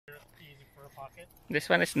This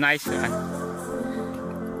one is nice one.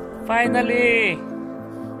 Finally,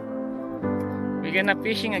 we're gonna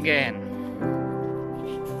fishing again.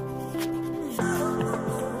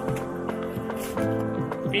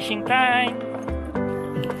 Fishing time.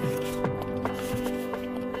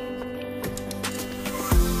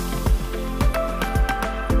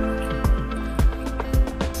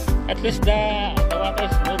 At least the water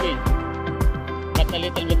is moving, but a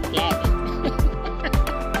little bit flat.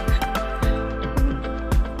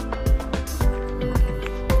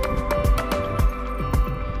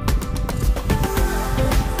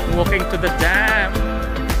 Walking to the dam,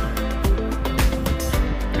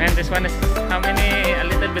 and this one is how many? A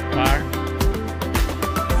little bit far.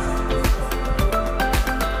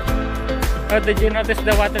 Oh, did you notice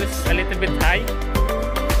the water is a little bit high?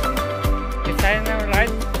 It's high now,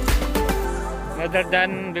 right? Other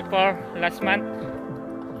than before last month.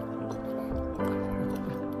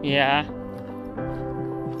 Yeah.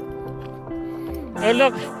 Oh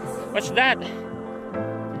look, what's that?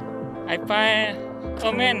 I find,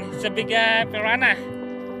 oh man, it's a big piranha.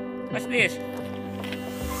 What's this?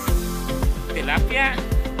 Tilapia.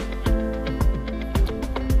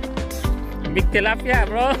 Big tilapia,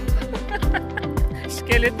 bro.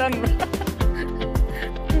 Skeleton, bro.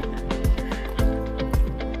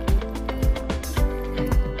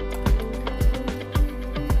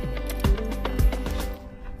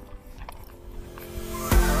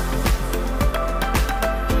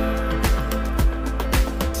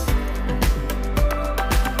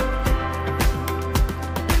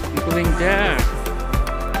 Going there,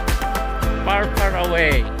 far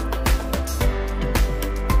away.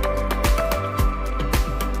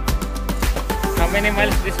 How many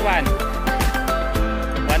miles this one?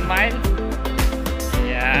 1 mile?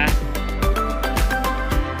 Yeah.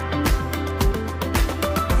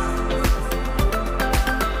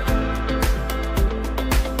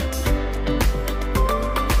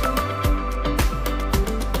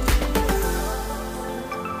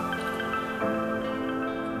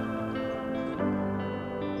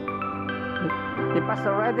 He passed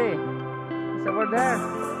already. It's over there.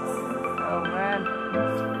 Oh man.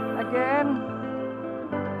 Again.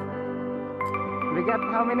 We got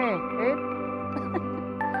how many? 8?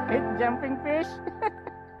 8 jumping fish.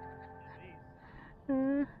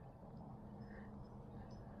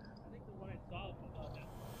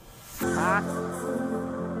 Ah.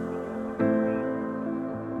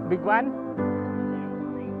 Big one?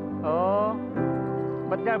 Oh.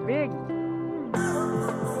 But they're big.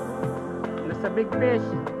 That's a big fish.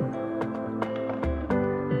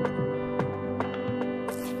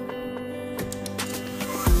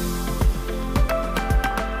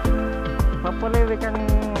 Hopefully we can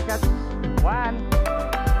catch one.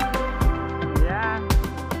 Yeah.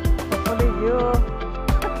 Hopefully you.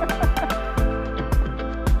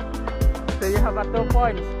 So you have 2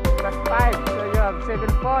 points. That's 5. So you have 7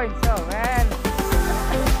 points. Oh man.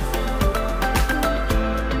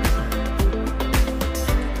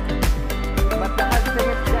 But the hard thing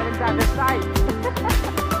is there in the other side.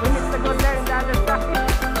 We need to go there in the other side.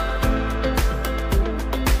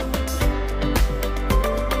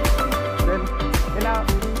 Then, you know,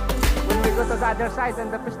 when we go to the other side, then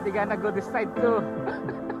the fish they gonna go this side too.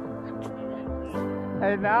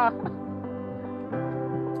 I know.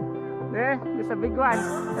 There, there's a big one.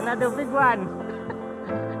 Another big one.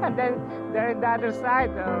 And then they're in the other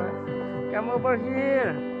side. Oh, come over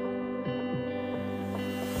here.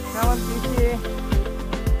 Come on, Fishy.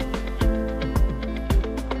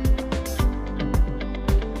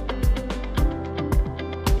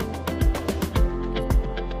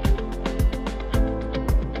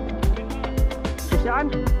 Fish on?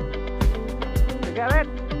 You got it?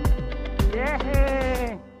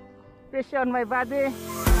 Yeah! Fish on, my buddy.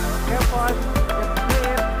 Careful. Just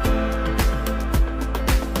slip.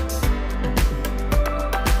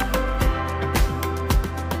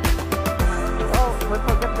 We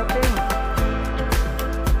forgot the thing.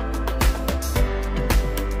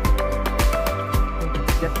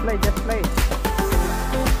 Just play, just play.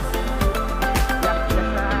 Yeah, just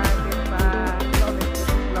slowly,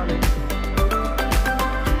 slowly.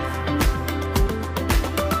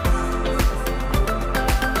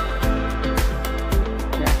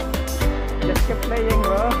 Yeah, just keep playing,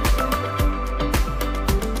 bro.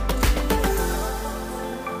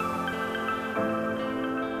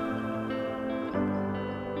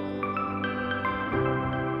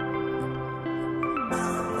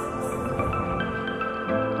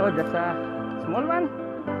 Oh, just a small one.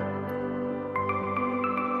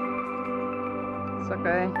 It's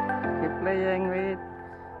okay. Keep playing with.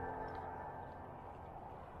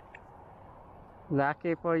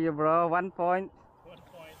 Lucky for you, bro. 1 point. 1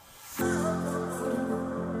 point.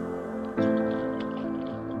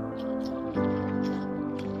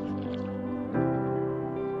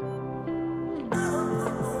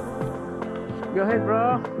 Go ahead,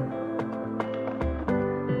 bro.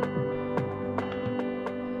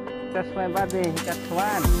 That's my buddy. That's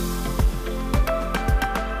one.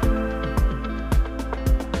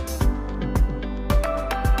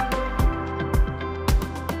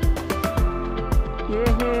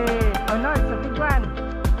 Yeah. Oh no, it's a big one.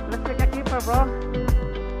 Let's take a keeper, bro.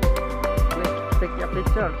 Let's take a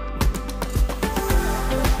picture.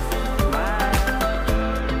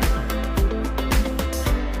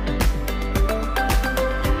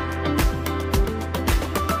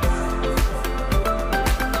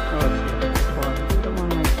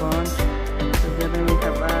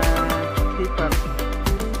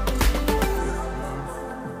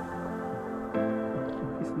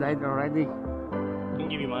 Died already. I can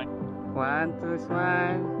give you mine. 1, 2,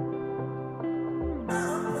 smile.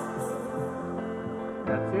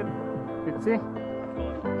 That's it. Let's see.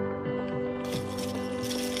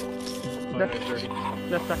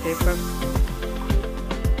 That's the paper.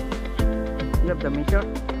 You have the measure?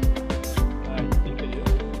 I think I do.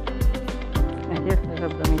 Here, I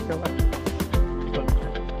have the measure one.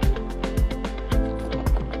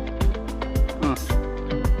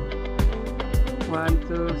 One,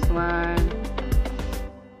 two, smile.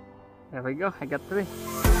 There we go. I got 3.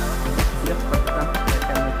 Just put them. I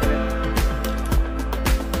can measure it.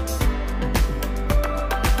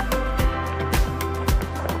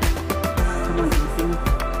 Come on, 18.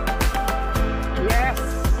 Yes!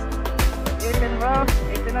 18, bro.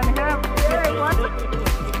 18 and a half. Yeah, what?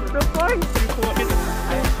 2 points. 2 points.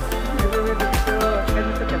 Maybe we need to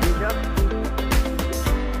edit the video.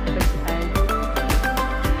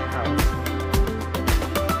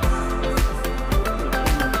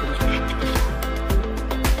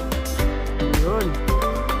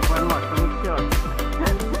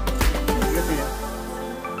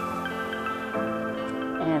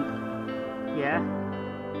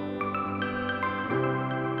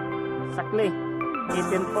 Exactly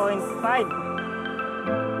 18.5.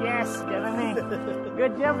 Yes, Jeremy.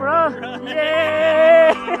 Good job, bro.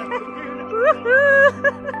 Yay!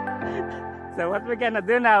 So what we gonna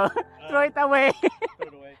do now? Throw it away. Throw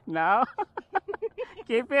it away. No.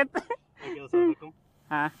 Keep it. Okay, let's have a look.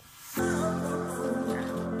 Huh?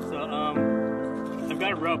 So I've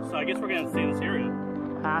got a rope, so I guess we're gonna stay in this area.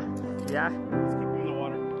 Huh? Yeah. Let's keep them in the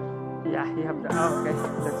water. Yeah, you have the. Oh, okay.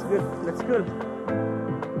 That's good. That's good.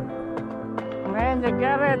 Man, you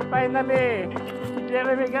got it finally.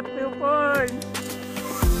 Jeremy got 2 points.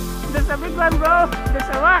 There's a big one, bro. There's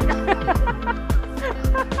a rock.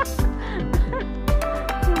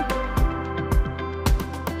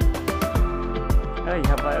 Oh, you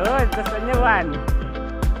have a. Oh, there's a new one.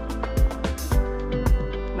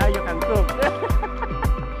 Now you can cook.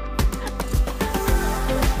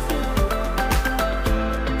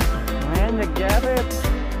 Man, you got it.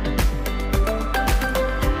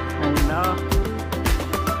 I know.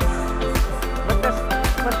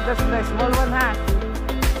 But that's the small one, huh?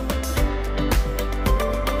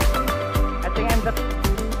 I think I'm the...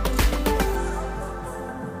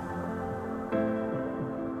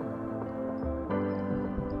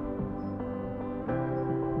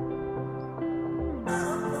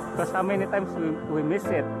 Because how many times we miss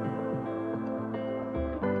it?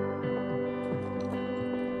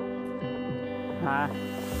 Huh?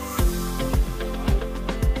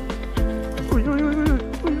 Uy, uy, uy, uy,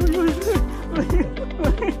 uy, uy, uy.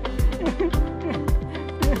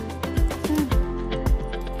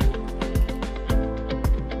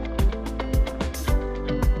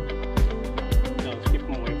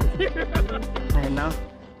 I know.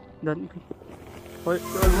 Don't be. Oh, you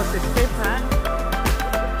almost escaped, huh?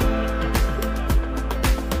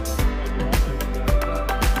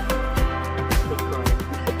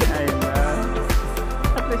 I know.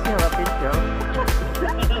 At least you have a picture.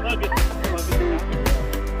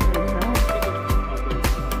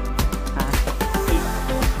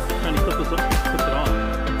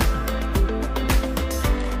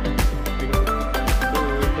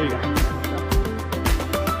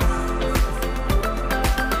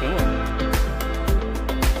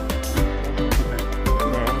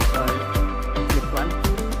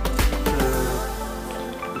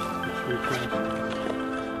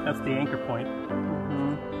 That's the anchor point.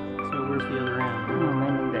 So where's the other end? I'm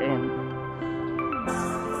in the end.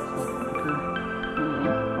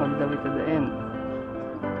 All the way to the end.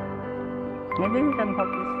 Maybe we can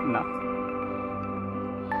hook this enough.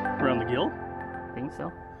 Around the gill? I think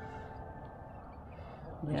so.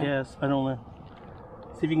 I guess. I don't know.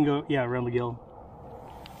 See if you can go, yeah, around the gill.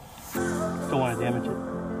 Don't want to damage it.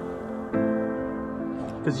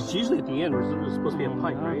 Because it's usually at the end where it's supposed to be a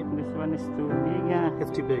pipe, right? This one is too big, yeah.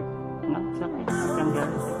 It's too big. No, it's okay. You can get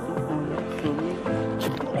it. It's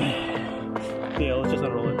too big. Yeah, let's just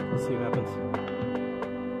unroll it. Let's see what happens.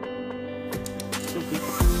 Too big.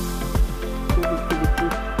 Too big, too big, too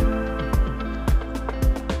big.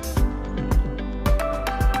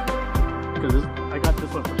 Because I got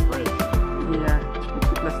this one for fridge. Yeah.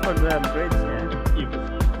 That's for the bridge, yeah.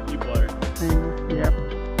 You bought it. Yep.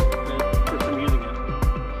 First time using it.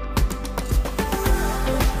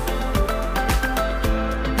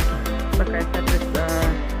 Okay, that is the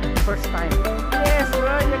first time. Yes,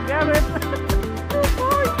 bro, you got it. Oh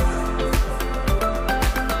boy.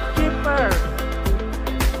 Keeper.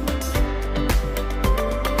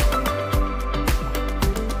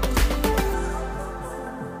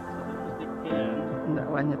 That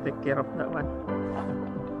one, you take care of that one.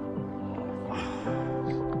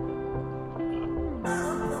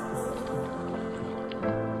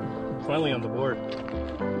 Finally on the board.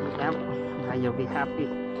 Yep. Now you'll be happy.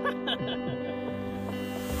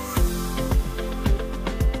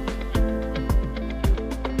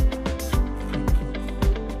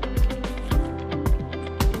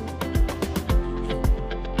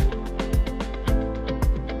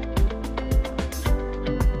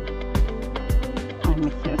 I'm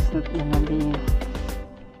just not gonna be.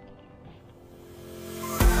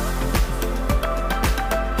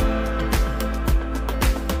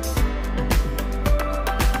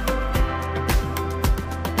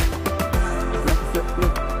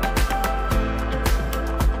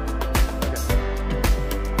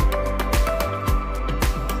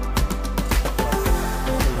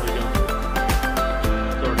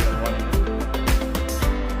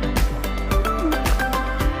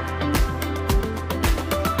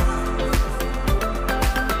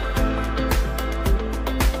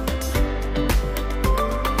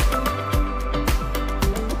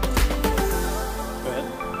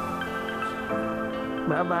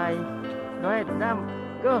 Bye bye. Go ahead, Sam.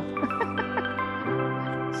 Go.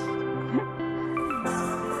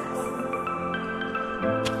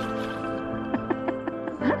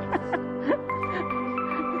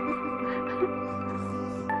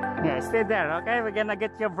 Yeah, stay there, okay? We're gonna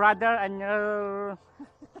get your brother and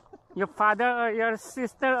your father or your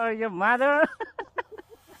sister or your mother.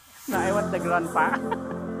 No, I want the grandpa.